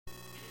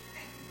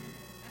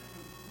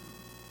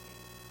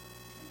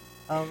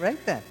All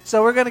right then.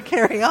 So we're going to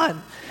carry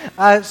on.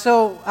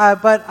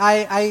 But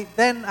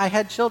I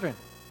had children.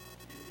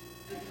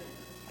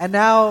 And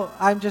now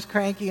I'm just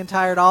cranky and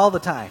tired all the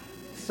time.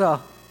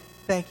 So,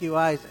 thank you,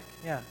 Isaac.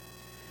 Yeah.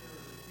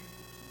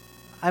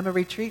 I'm a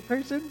retreat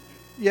person?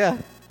 Yeah.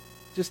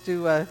 Just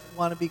to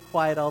want to be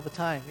quiet all the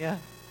time. Yeah.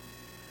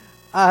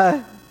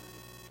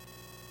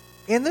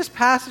 In this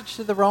passage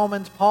to the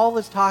Romans, Paul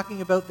is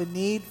talking about the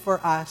need for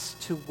us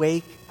to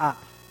wake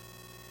up.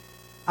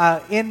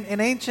 In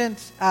the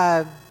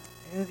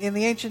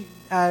ancient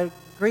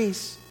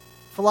Greece,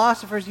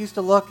 philosophers used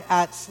to look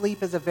at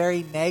sleep as a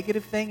very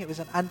negative thing. It was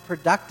an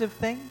unproductive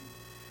thing.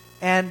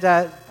 And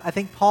I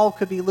think Paul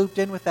could be looped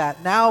in with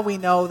that. Now we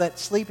know that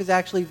sleep is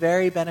actually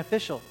very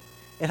beneficial.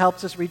 It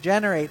helps us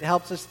regenerate. It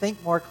helps us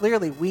think more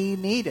clearly. We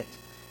need it.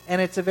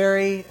 And it's a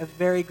very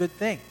good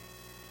thing.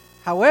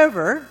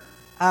 However,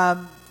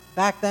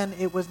 back then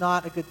it was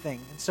not a good thing.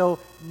 And so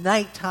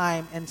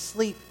nighttime and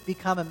sleep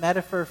become a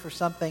metaphor for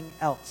something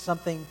else,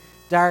 something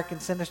dark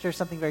and sinister,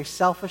 something very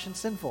selfish and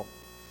sinful.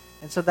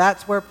 And so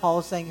that's where Paul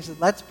is saying, he says,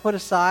 let's put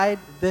aside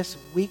this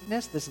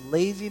weakness, this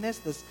laziness,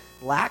 this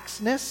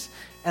laxness,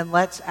 and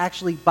let's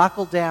actually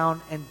buckle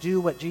down and do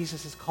what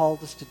Jesus has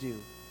called us to do.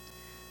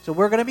 So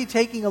we're going to be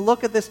taking a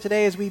look at this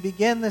today as we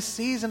begin this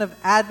season of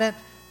Advent,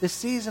 this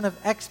season of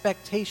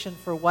expectation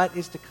for what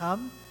is to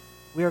come.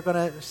 We are going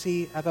to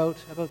see about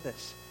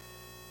this.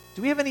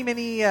 Do we have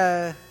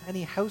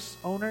any house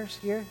owners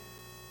here?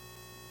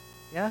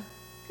 Yeah?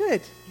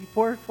 Good. You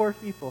poor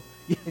people.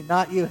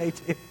 Not you, hey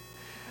too.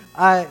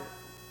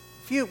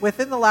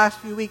 Within the last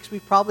few weeks,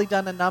 we've probably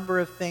done a number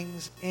of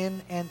things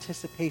in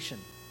anticipation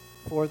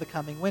for the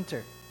coming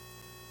winter.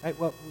 Right?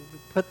 Well, we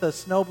put the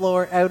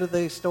snowblower out of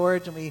the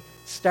storage and we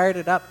start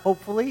it up,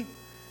 hopefully,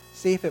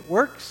 see if it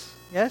works.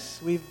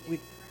 Yes,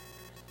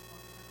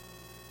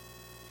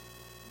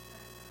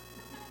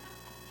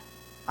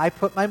 I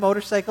put my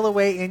motorcycle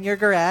away in your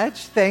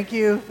garage. Thank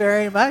you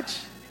very much.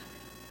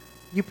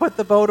 You put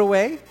the boat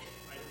away,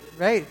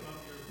 right?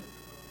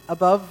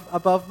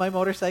 Above my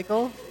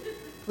motorcycle.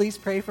 Please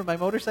pray for my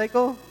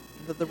motorcycle,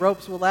 that the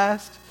ropes will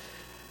last.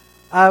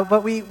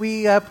 But we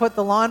put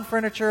the lawn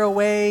furniture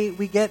away.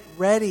 We get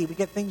ready. We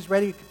get things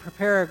ready. We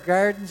prepare our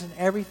gardens and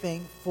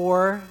everything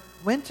for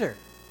winter.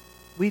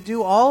 We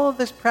do all of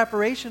this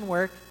preparation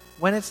work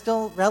when it's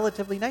still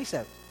relatively nice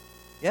out.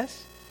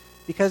 Yes?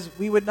 Because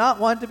we would not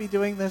want to be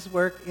doing this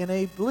work in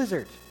a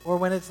blizzard or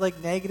when it's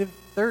like negative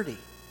 30.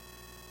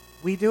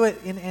 We do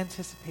it in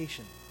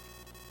anticipation.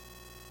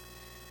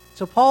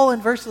 So Paul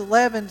in verse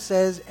 11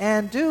 says,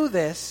 and do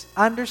this,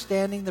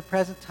 understanding the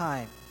present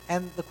time.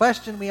 And the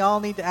question we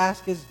all need to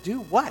ask is, do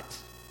what?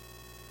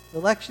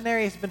 The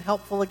lectionary has been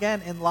helpful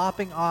again in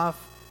lopping off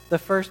the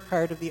first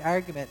part of the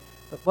argument.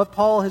 But what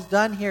Paul has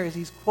done here is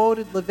he's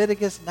quoted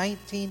Leviticus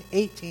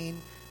 19:18,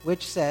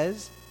 which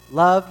says,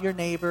 love your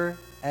neighbor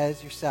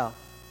as yourself.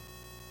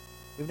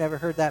 We've never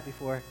heard that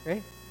before,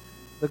 right?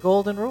 The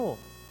golden rule.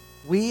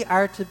 We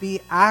are to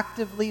be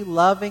actively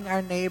loving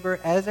our neighbor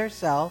as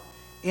ourselves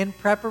in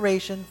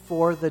preparation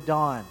for the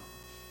dawn,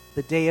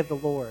 the day of the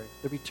Lord,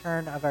 the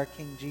return of our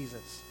King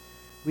Jesus.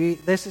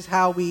 This is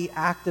how we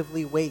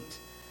actively wait.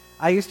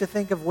 I used to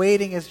think of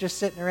waiting as just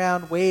sitting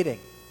around waiting,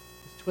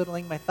 just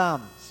twiddling my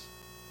thumbs.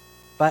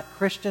 But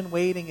Christian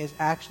waiting is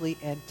actually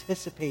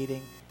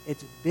anticipating.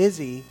 It's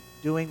busy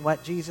doing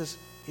what Jesus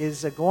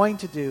is going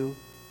to do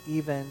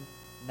even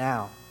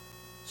now.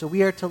 So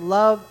we are to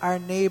love our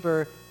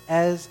neighbor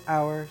as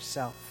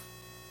ourself.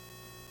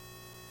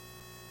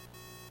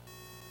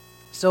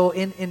 So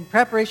in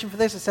preparation for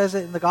this, it says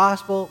it in the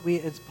gospel,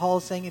 as Paul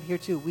is saying it here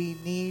too, we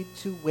need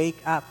to wake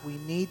up. We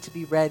need to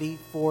be ready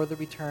for the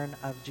return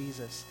of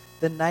Jesus.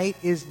 The night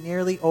is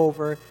nearly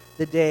over.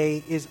 The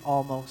day is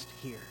almost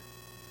here.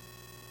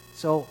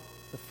 So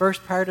the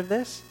first part of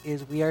this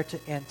is we are to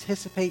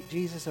anticipate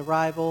Jesus'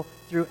 arrival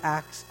through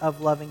acts of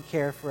loving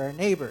care for our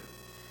neighbor.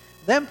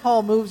 Then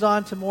Paul moves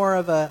on to more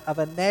of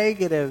a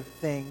negative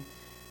thing.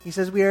 He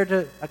says we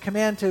are a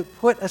command to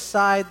put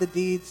aside the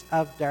deeds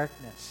of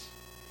darkness.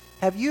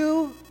 Have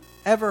you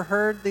ever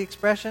heard the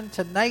expression,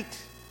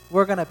 tonight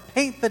we're going to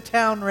paint the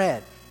town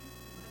red?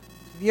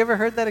 Have you ever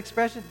heard that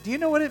expression? Do you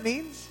know what it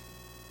means?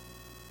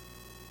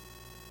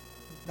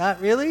 Not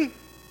really?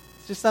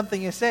 It's just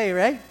something you say,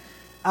 right?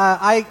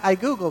 I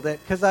Googled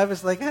it because I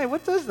was like, hey,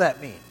 what does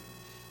that mean?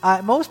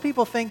 Most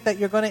people think that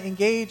you're going to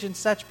engage in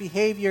such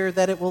behavior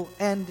that it will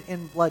end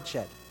in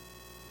bloodshed.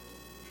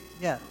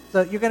 Yeah,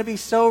 so you're going to be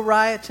so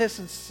riotous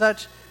and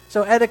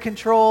so out of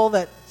control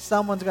that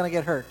someone's going to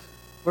get hurt.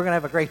 We're going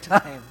to have a great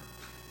time.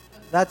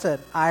 That's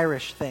an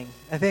Irish thing,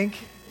 I think.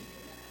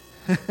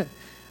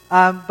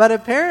 But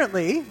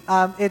apparently,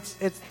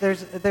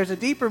 there's a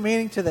deeper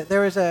meaning to that.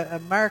 There was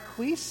a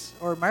marquis.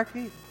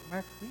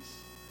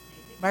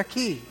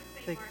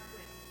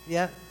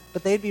 Yeah,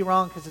 but they'd be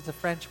wrong because it's a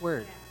French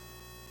word.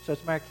 So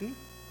it's marquis.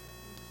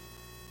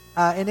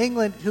 In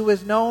England, who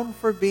was known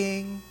for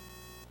being,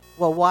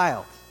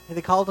 wild.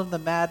 They called him the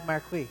Mad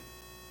Marquis.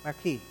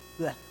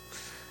 Blech.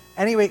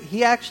 Anyway,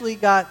 he actually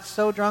got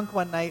so drunk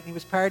one night and he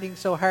was partying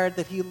so hard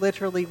that he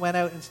literally went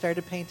out and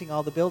started painting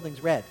all the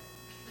buildings red.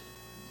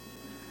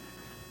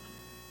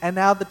 And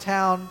now the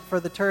town, for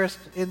the tourist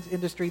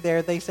industry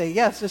there, they say,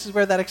 yes, this is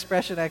where that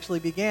expression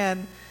actually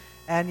began.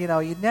 And,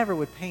 you never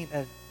would paint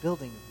a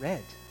building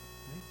red.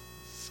 Right?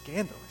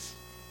 Scandalous.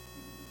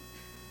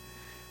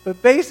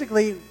 But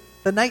basically,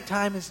 the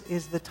nighttime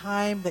is the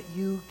time that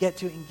you get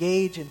to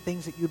engage in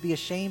things that you'd be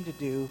ashamed to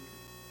do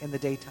in the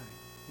daytime.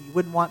 That you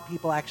wouldn't want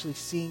people actually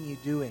seeing you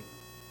doing.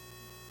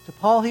 So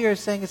Paul here is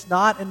saying it's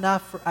not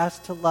enough for us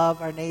to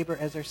love our neighbor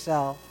as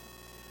ourselves.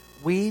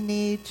 We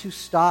need to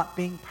stop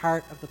being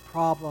part of the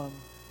problem.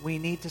 We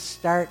need to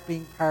start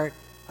being part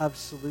of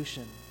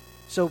solution.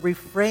 So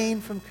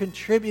refrain from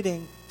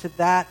contributing to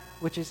that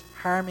which is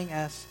harming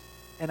us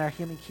and our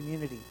human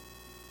community.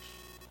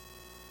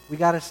 We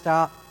got to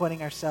stop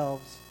putting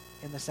ourselves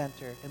in the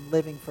center and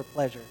living for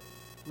pleasure,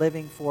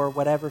 living for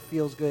whatever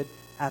feels good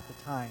at the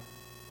time.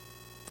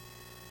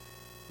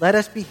 Let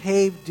us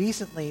behave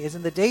decently is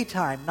in the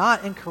daytime,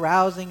 not in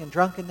carousing and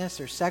drunkenness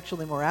or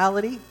sexual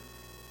immorality.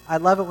 I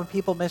love it when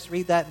people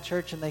misread that in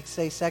church and they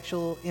say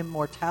sexual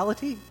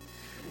immortality.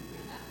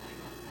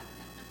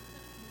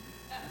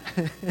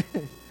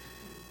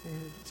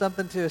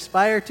 Something to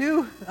aspire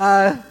to.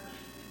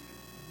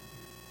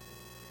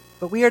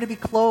 But we are to be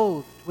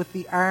clothed with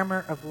the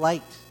armor of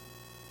light.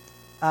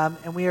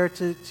 And we are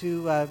to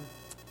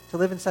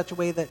live in such a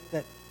way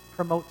that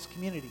promotes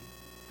community.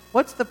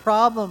 What's the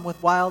problem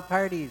with wild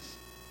parties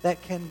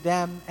that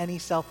condemn any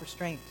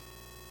self-restraint?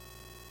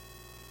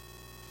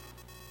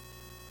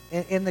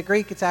 In the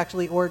Greek, it's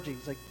actually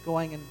orgies, like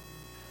going and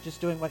just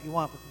doing what you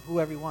want with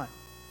whoever you want.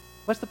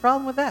 What's the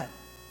problem with that?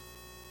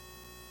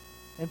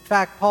 In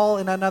fact, Paul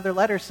in another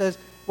letter says,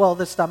 well,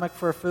 the stomach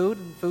for food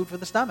and food for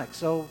the stomach.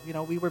 So,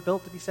 we were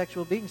built to be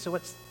sexual beings. So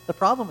what's the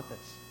problem with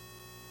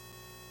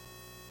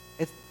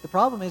this? The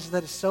problem is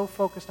that it's so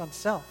focused on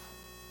self.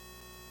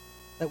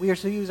 That we are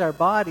to use our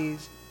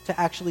bodies to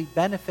actually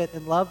benefit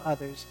and love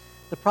others.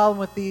 The problem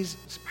with these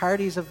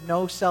parties of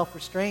no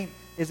self-restraint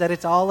is that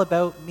it's all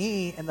about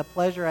me and the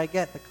pleasure I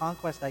get, the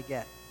conquest I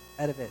get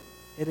out of it.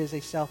 It is a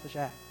selfish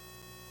act.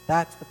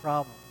 That's the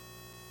problem.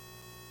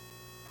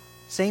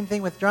 Same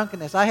thing with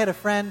drunkenness. I had a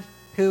friend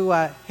who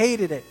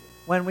hated it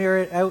when we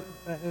were out,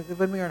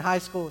 when we were in high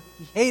school.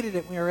 He hated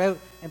it when we were out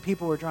and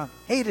people were drunk.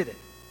 Hated it.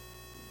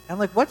 And I'm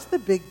like, what's the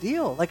big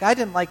deal? Like, I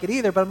didn't like it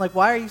either, but I'm like,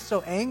 why are you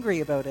so angry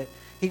about it?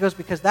 He goes,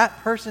 because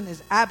that person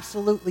is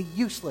absolutely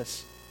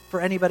useless for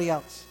anybody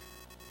else.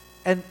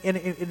 And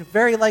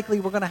very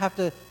likely we're going to have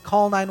to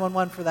call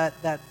 911 for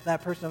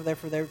that person over there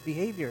for their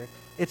behavior.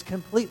 It's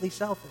completely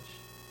selfish.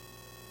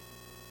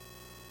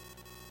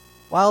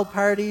 Wild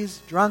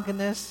parties,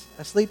 drunkenness,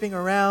 sleeping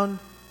around,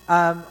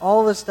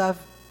 all this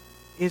stuff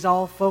is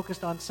all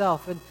focused on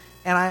self. And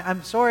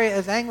I'm sorry,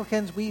 as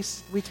Anglicans,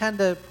 we tend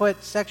to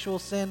put sexual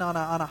sin on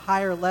a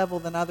higher level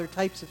than other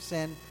types of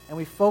sin, and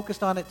we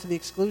focused on it to the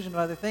exclusion of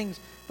other things.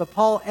 But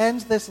Paul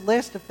ends this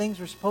list of things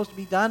we're supposed to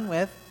be done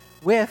with,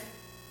 you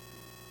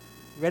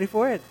ready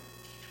for it?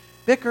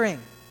 Bickering.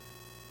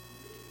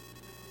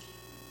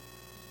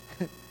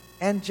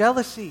 And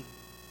jealousy.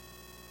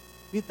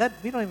 We don't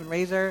even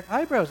raise our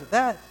eyebrows at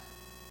that.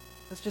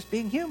 That's just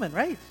being human,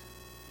 right?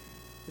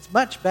 It's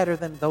much better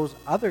than those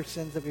other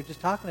sins that we were just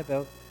talking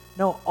about.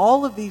 No,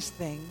 all of these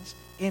things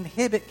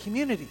inhibit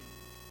community.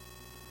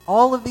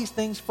 All of these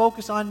things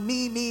focus on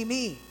me, me,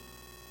 me.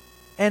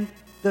 And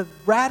the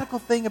radical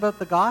thing about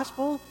the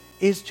gospel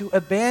is to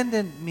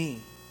abandon me.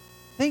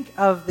 Think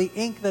of the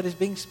ink that is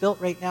being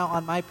spilt right now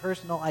on my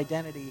personal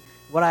identity,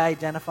 what I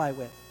identify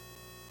with.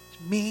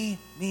 It's me,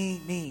 me,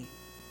 me.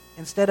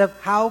 Instead of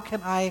how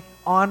can I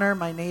honor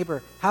my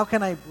neighbor? How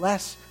can I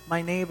bless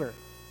my neighbor?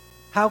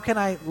 How can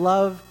I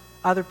love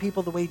other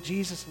people the way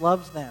Jesus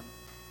loves them?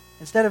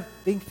 Instead of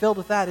being filled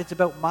with that, it's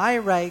about my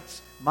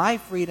rights, my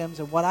freedoms,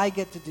 and what I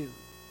get to do.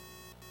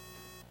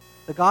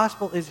 The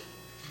gospel is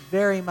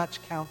very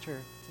much counter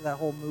to that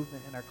whole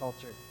movement in our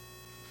culture.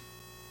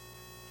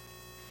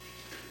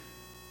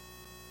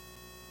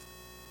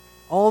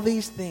 All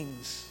these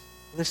things,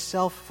 this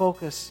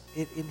self-focus,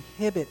 it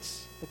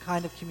inhibits the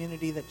kind of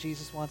community that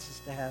Jesus wants us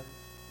to have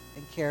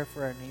and care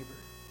for our neighbor.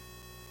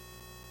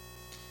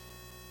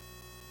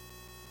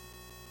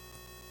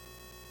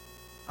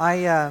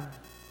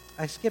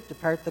 I skipped a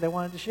part that I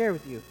wanted to share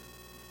with you.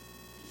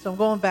 So I'm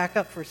going back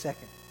up for a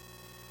second.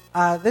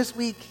 This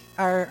week,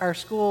 our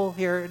school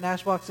here,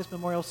 Nashwaaksis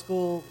Memorial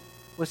School,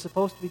 was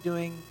supposed to be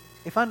doing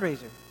a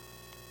fundraiser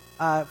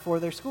for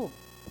their school.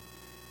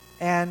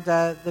 And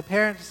the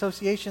Parents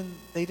Association,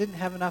 they didn't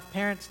have enough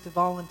parents to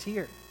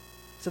volunteer.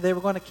 So they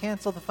were going to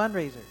cancel the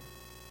fundraiser.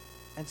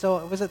 And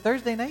so, was it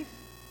Thursday night?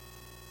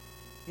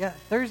 Yeah,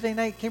 Thursday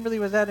night, Kimberly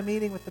was at a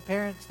meeting with the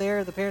parents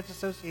there, the Parents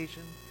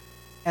Association.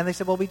 And they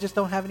said, well, we just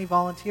don't have any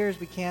volunteers.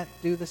 We can't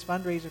do this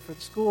fundraiser for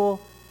the school.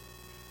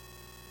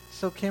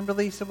 So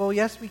Kimberly said, well,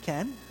 yes, we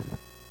can.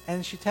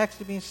 And she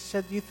texted me and she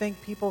said, do you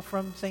think people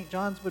from St.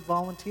 John's would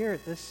volunteer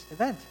at this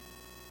event?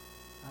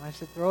 And I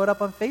said, throw it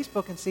up on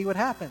Facebook and see what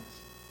happens.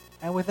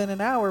 And within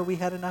an hour, we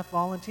had enough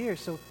volunteers.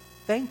 So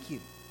thank you.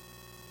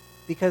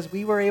 Because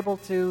we were able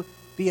to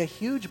be a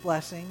huge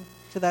blessing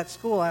to that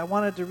school. I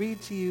wanted to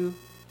read to you.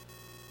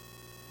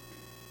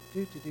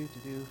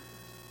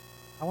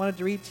 I wanted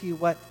to read to you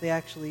what they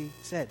actually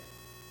said.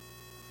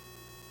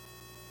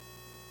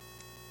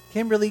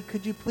 Kimberly,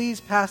 could you please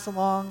pass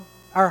along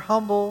our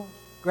humble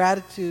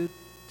gratitude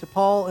to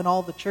Paul and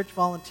all the church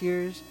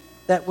volunteers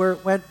that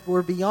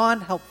were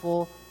beyond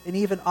helpful and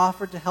even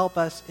offered to help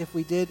us if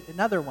we did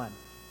another one.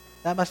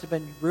 That must have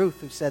been Ruth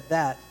who said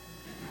that.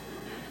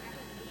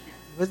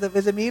 Was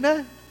it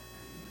Mina?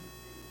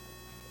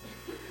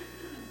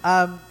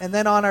 And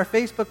then on our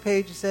Facebook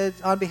page it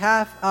says, on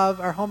behalf of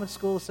our Home and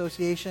School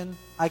Association,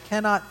 I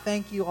cannot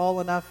thank you all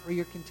enough for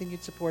your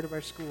continued support of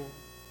our school.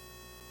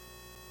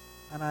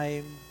 And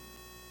I'm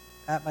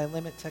at my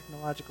limit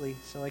technologically,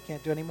 so I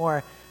can't do any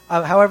more.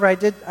 However,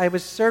 I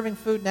was serving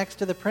food next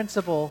to the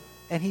principal,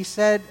 and he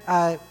said,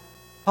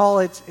 Paul,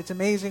 it's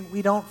amazing.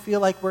 We don't feel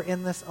like we're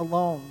in this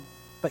alone,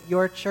 but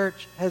your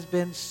church has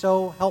been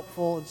so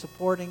helpful and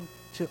supporting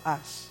to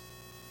us.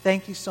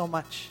 Thank you so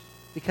much,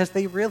 because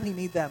they really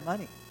need that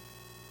money.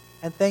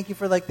 And thank you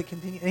for the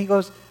continue. And he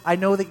goes, I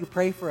know that you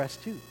pray for us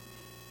too.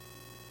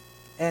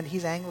 And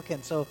he's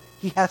Anglican, so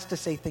he has to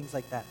say things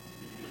like that.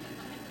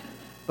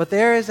 But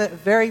there is a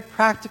very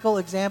practical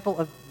example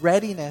of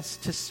readiness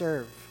to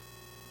serve.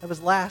 That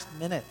was last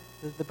minute.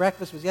 The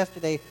breakfast was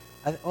yesterday.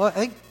 I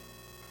think,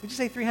 would you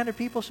say 300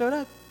 people showed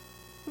up?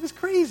 It was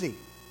crazy.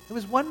 It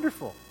was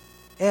wonderful.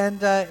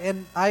 And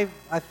I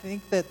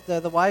think that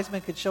the wise men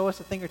could show us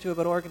a thing or two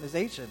about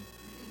organization.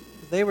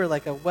 They were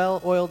like a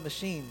well-oiled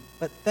machine.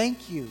 But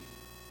thank you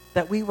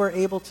that we were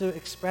able to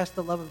express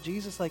the love of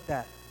Jesus like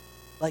that.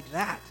 Like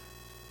that.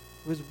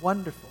 It was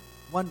wonderful.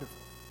 Wonderful.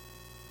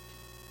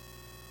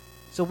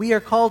 So we are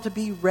called to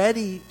be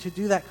ready to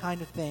do that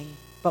kind of thing,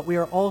 but we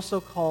are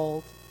also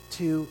called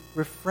to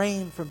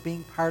refrain from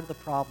being part of the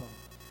problem.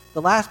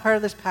 The last part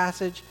of this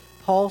passage,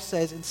 Paul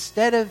says,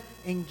 instead of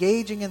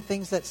engaging in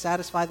things that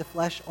satisfy the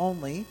flesh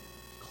only,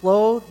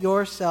 clothe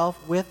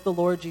yourself with the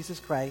Lord Jesus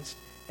Christ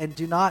and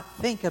do not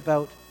think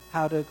about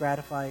how to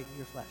gratify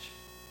your flesh.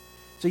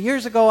 So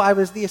years ago, I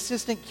was the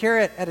assistant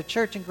curate at a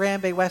church in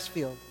Grand Bay,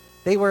 Westfield.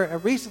 They were a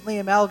recently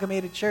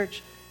amalgamated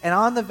church, and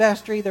on the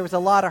vestry, there was a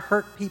lot of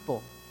hurt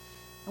people.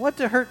 And what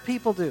do hurt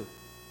people do?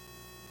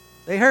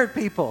 They hurt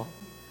people.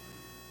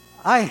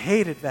 I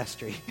hated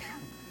vestry.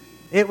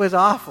 It was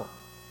awful.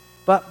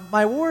 But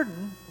my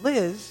warden,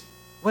 Liz,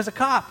 was a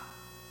cop.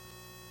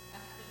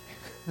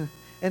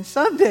 And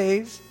some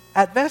days,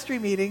 at vestry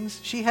meetings,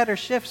 she had her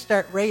shift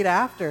start right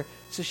after,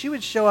 so she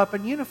would show up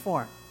in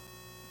uniform.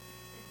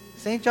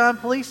 St. John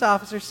police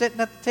officer sitting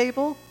at the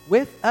table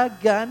with a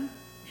gun.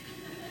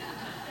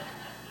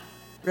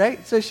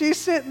 Right? So she's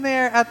sitting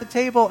there at the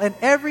table, and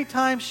every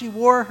time she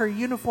wore her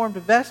uniform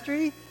to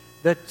vestry,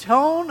 the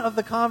tone of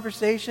the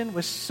conversation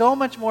was so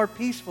much more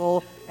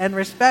peaceful and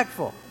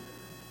respectful.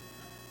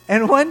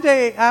 And one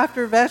day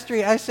after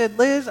vestry, I said,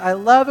 Liz, I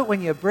love it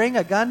when you bring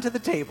a gun to the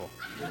table.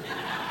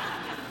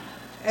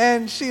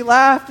 And she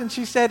laughed, and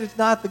she said, it's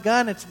not the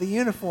gun, it's the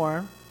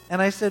uniform.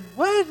 And I said,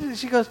 what? And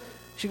she goes,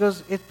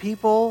 if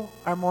people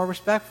are more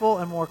respectful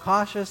and more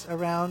cautious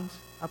around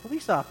a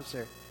police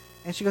officer.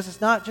 And she goes, it's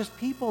not just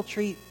people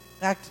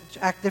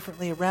act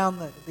differently around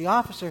the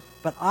officer,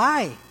 but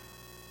I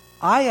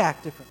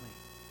act differently.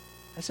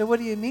 I said, what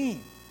do you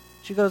mean?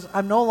 She goes,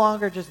 I'm no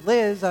longer just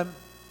Liz,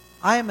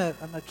 I'm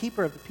a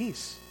keeper of the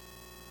peace.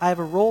 I have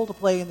a role to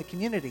play in the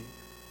community.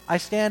 I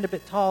stand a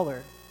bit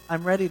taller.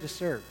 I'm ready to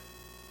serve.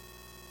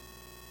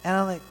 And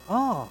I'm like,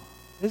 oh,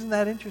 isn't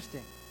that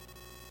interesting?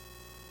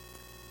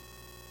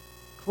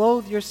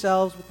 Clothe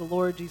yourselves with the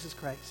Lord Jesus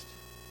Christ.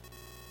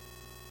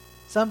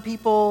 Some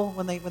people,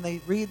 when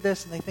they read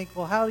this and they think,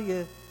 well, how do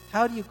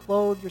you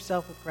clothe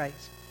yourself with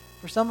Christ?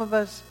 For some of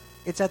us,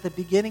 it's at the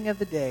beginning of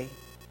the day.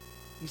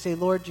 You say,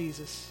 Lord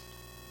Jesus,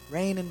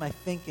 reign in my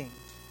thinking.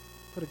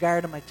 Put a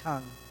guard on my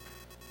tongue.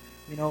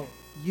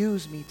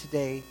 Use me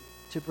today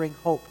to bring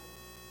hope,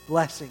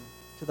 blessing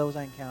to those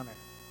I encounter.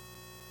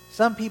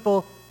 Some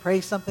people pray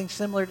something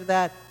similar to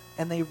that,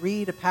 and they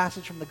read a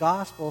passage from the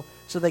gospel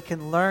so they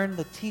can learn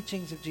the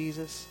teachings of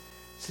Jesus,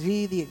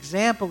 see the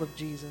example of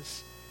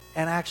Jesus,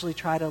 and actually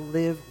try to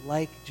live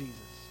like Jesus.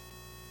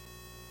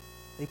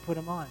 They put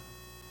him on.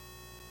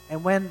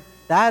 And when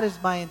that is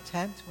my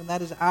intent, when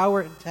that is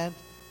our intent,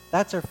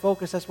 that's our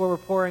focus, that's where we're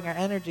pouring our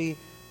energy,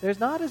 there's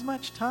not as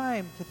much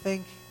time to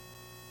think,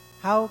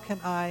 how can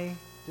I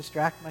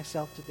distract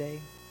myself today?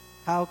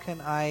 How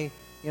can I,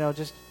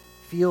 just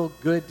feel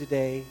good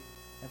today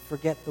and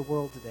forget the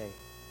world today?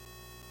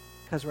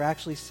 Because we're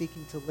actually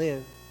seeking to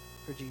live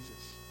for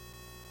Jesus.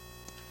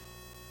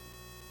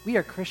 We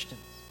are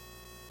Christians.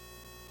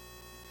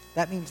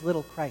 That means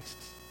little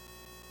Christs.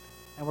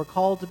 And we're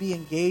called to be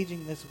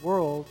engaging this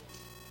world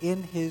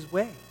in his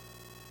way,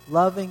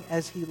 loving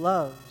as he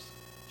loves,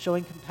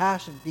 showing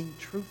compassion, being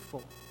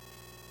truthful,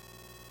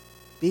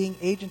 being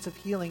agents of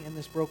healing in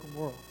this broken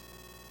world.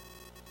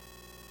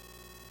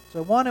 So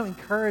I want to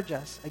encourage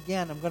us,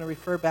 again, I'm going to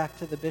refer back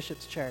to the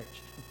bishop's charge.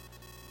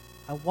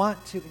 I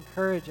want to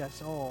encourage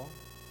us all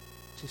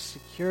to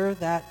secure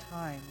that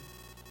time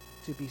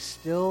to be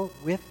still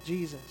with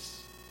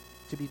Jesus,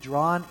 to be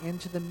drawn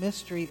into the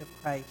mystery of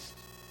Christ,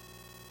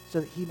 so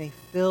that he may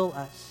fill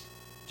us,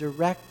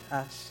 direct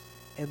us,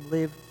 and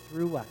live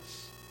through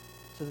us,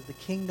 so that the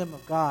kingdom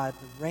of God,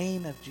 the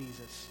reign of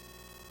Jesus,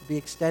 will be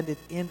extended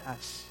in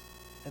us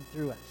and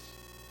through us.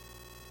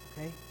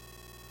 Okay?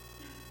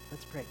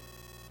 Let's pray.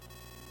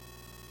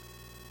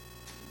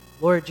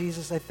 Lord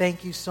Jesus, I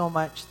thank you so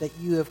much that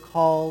you have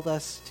called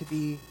us to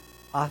be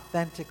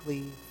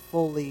authentically,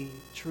 fully,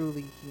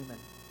 truly human.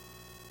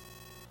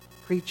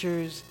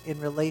 Creatures in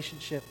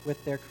relationship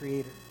with their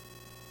Creator.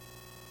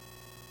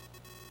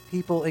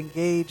 People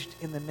engaged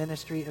in the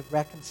ministry of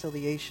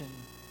reconciliation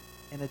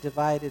in a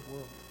divided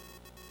world.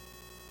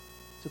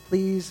 So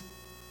please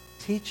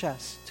teach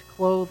us to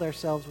clothe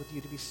ourselves with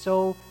you, to be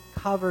so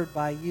covered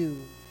by you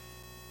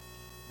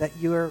that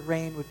your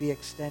reign would be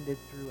extended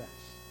through us.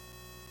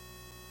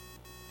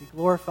 Be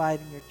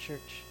glorified in your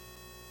church,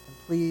 and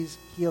please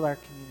heal our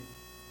community.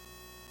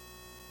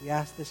 We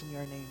ask this in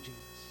your name, Jesus.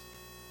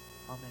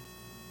 Amen.